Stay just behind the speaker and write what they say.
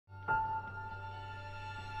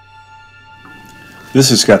This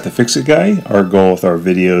is Scott the Fix-It Guy. Our goal with our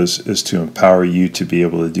videos is to empower you to be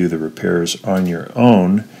able to do the repairs on your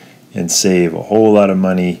own and save a whole lot of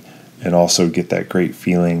money and also get that great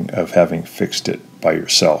feeling of having fixed it by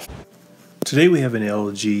yourself. Today we have an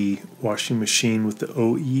LG washing machine with the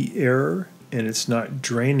OE error and it's not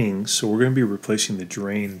draining, so we're going to be replacing the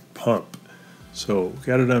drain pump. So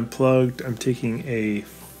got it unplugged. I'm taking a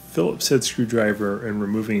Phillips head screwdriver and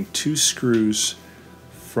removing 2 screws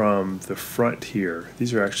from the front here.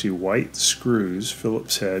 These are actually white screws,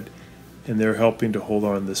 Phillips head, and they're helping to hold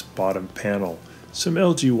on this bottom panel. Some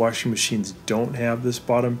LG washing machines don't have this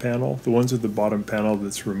bottom panel. The ones with the bottom panel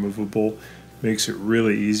that's removable makes it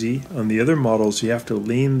really easy. On the other models, you have to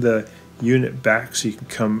lean the unit back so you can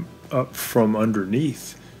come up from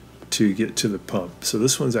underneath to get to the pump. So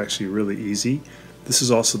this one's actually really easy. This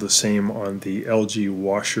is also the same on the LG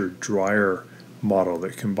washer dryer model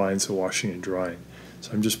that combines the washing and drying.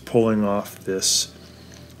 So I'm just pulling off this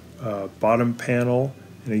bottom panel,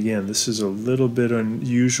 and again, this is a little bit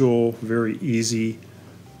unusual, very easy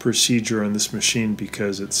procedure on this machine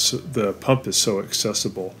because the pump is so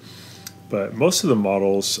accessible. But most of the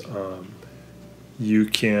models, you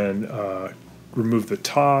can remove the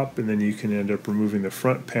top, and then you can end up removing the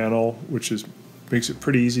front panel, which makes it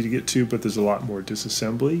pretty easy to get to, but there's a lot more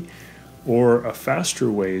disassembly. Or a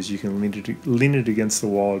faster way is you can lean it against the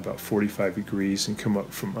wall at about 45 degrees and come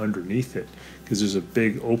up from underneath it, because there's a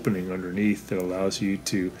big opening underneath that allows you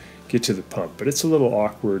to get to the pump. But it's a little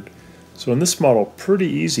awkward. So in this model, pretty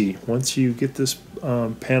easy. Once you get this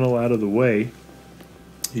panel out of the way,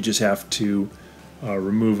 you just have to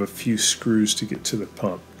remove a few screws to get to the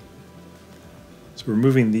pump. So we're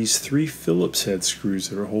removing these 3 Phillips head screws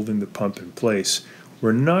that are holding the pump in place.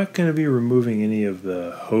 We're not going to be removing any of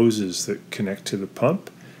the hoses that connect to the pump.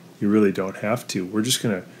 You really don't have to. We're just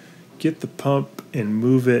going to get the pump and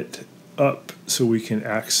move it up so we can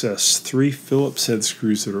access 3 Phillips head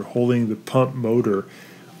screws that are holding the pump motor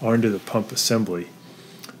onto the pump assembly.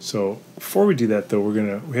 So before we do that though,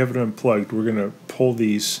 we have it unplugged. We're going to pull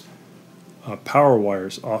these power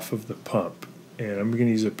wires off of the pump, and I'm going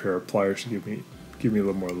to use a pair of pliers to give me a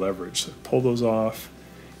little more leverage. So pull those off.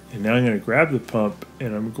 And now I'm going to grab the pump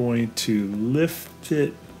and I'm going to lift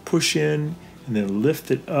it, push in, and then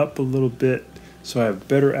lift it up a little bit so I have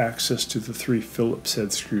better access to the 3 Phillips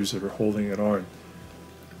head screws that are holding it on.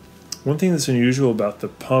 One thing that's unusual about the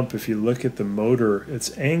pump, if you look at the motor,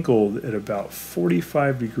 it's angled at about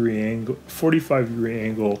 45 degree angle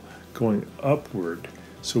going upward.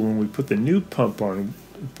 So when we put the new pump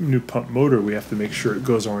motor, we have to make sure it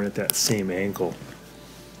goes on at that same angle.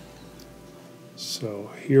 So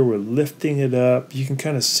here we're lifting it up. You can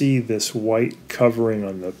kind of see this white covering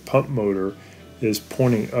on the pump motor is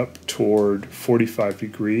pointing up toward 45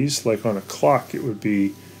 degrees. Like on a clock, it would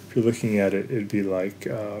be, if you're looking at it, it'd be like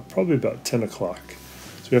probably about 10 o'clock.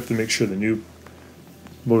 So we have to make sure the new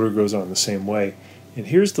motor goes on the same way. And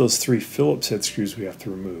here's those 3 Phillips head screws we have to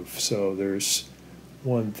remove. So there's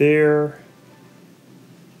one there,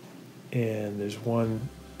 and there's one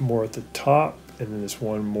more at the top, and then there's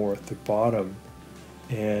one more at the bottom.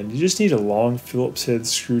 And you just need a long Phillips head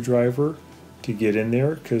screwdriver to get in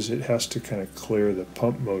there because it has to kind of clear the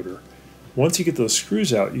pump motor. Once you get those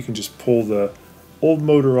screws out, you can just pull the old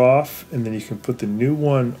motor off, and then you can put the new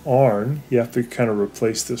one on. You have to kind of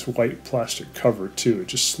replace this white plastic cover too. It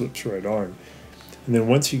just slips right on. And then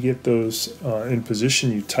once you get those in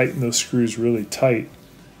position, you tighten those screws really tight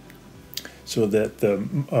so that the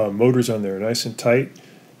motor's on there nice and tight.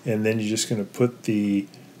 And then you're just going to put the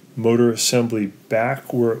motor assembly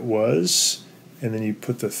back where it was, and then you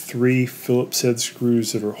put the 3 Phillips head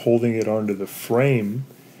screws that are holding it onto the frame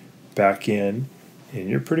back in, and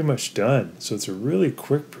you're pretty much done. So it's a really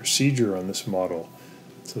quick procedure on this model.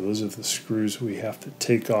 So those are the screws we have to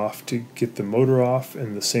take off to get the motor off,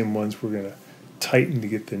 and the same ones we're going to tighten to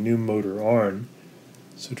get the new motor on.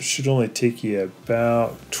 So it should only take you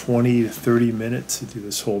about 20 to 30 minutes to do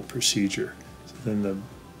this whole procedure. So then the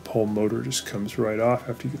whole motor just comes right off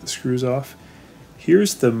after you get the screws off.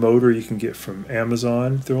 Here's the motor you can get from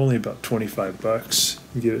Amazon. They're only about 25 bucks.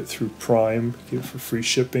 You get it through Prime, get it for free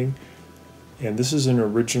shipping. And this is an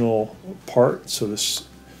original part, so this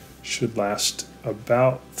should last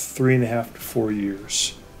about 3.5 to 4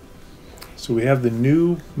 years. So we have the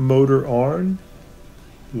new motor on.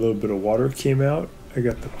 A little bit of water came out. I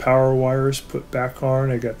got the power wires put back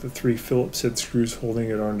on. I got the 3 Phillips head screws holding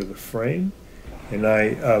it onto the frame. And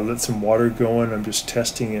I let some water go in. I'm just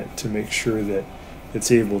testing it to make sure that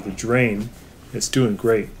it's able to drain. It's doing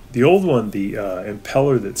great. The old one, the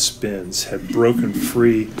impeller that spins, had broken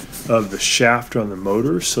free of the shaft on the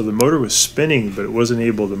motor. So the motor was spinning, but it wasn't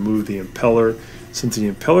able to move the impeller. since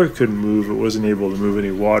the impeller couldn't move, it wasn't able to move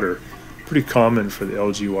any water. Pretty common for the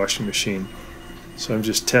LG washing machine. So I'm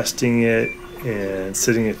just testing it and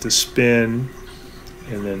setting it to spin,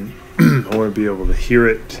 and then I want to be able to hear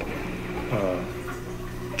it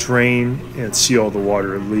drain and see all the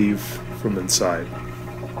water leave from inside.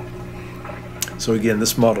 So again,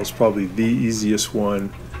 this model is probably the easiest one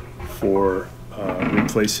for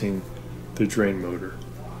replacing the drain motor.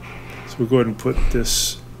 So we'll go ahead and put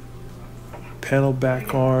this panel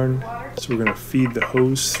back on. So we're going to feed the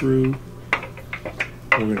hose through.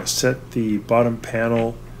 We're going to set the bottom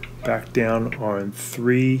panel back down on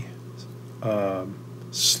 3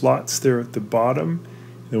 slots there at the bottom.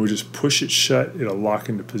 Then we'll just push it shut. It'll lock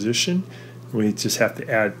into position. We just have to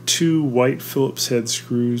add 2 white Phillips head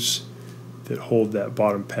screws that hold that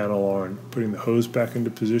bottom panel on, putting the hose back into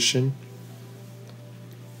position.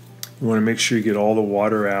 You want to make sure you get all the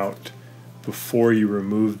water out before you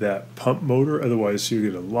remove that pump motor, otherwise you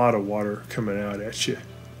get a lot of water coming out at you.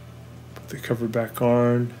 Put the cover back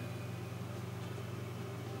on.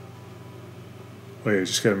 Oh yeah,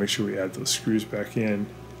 just got to make sure we add those screws back in.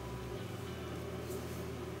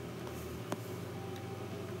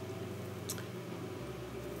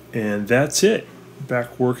 And that's it.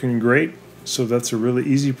 Back working great. So that's a really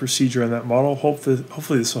easy procedure on that model. Hopefully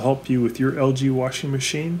this will help you with your LG washing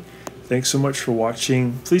machine. Thanks so much for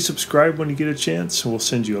watching. Please subscribe when you get a chance, and we'll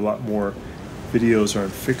send you a lot more videos on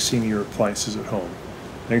fixing your appliances at home.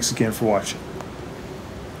 Thanks again for watching.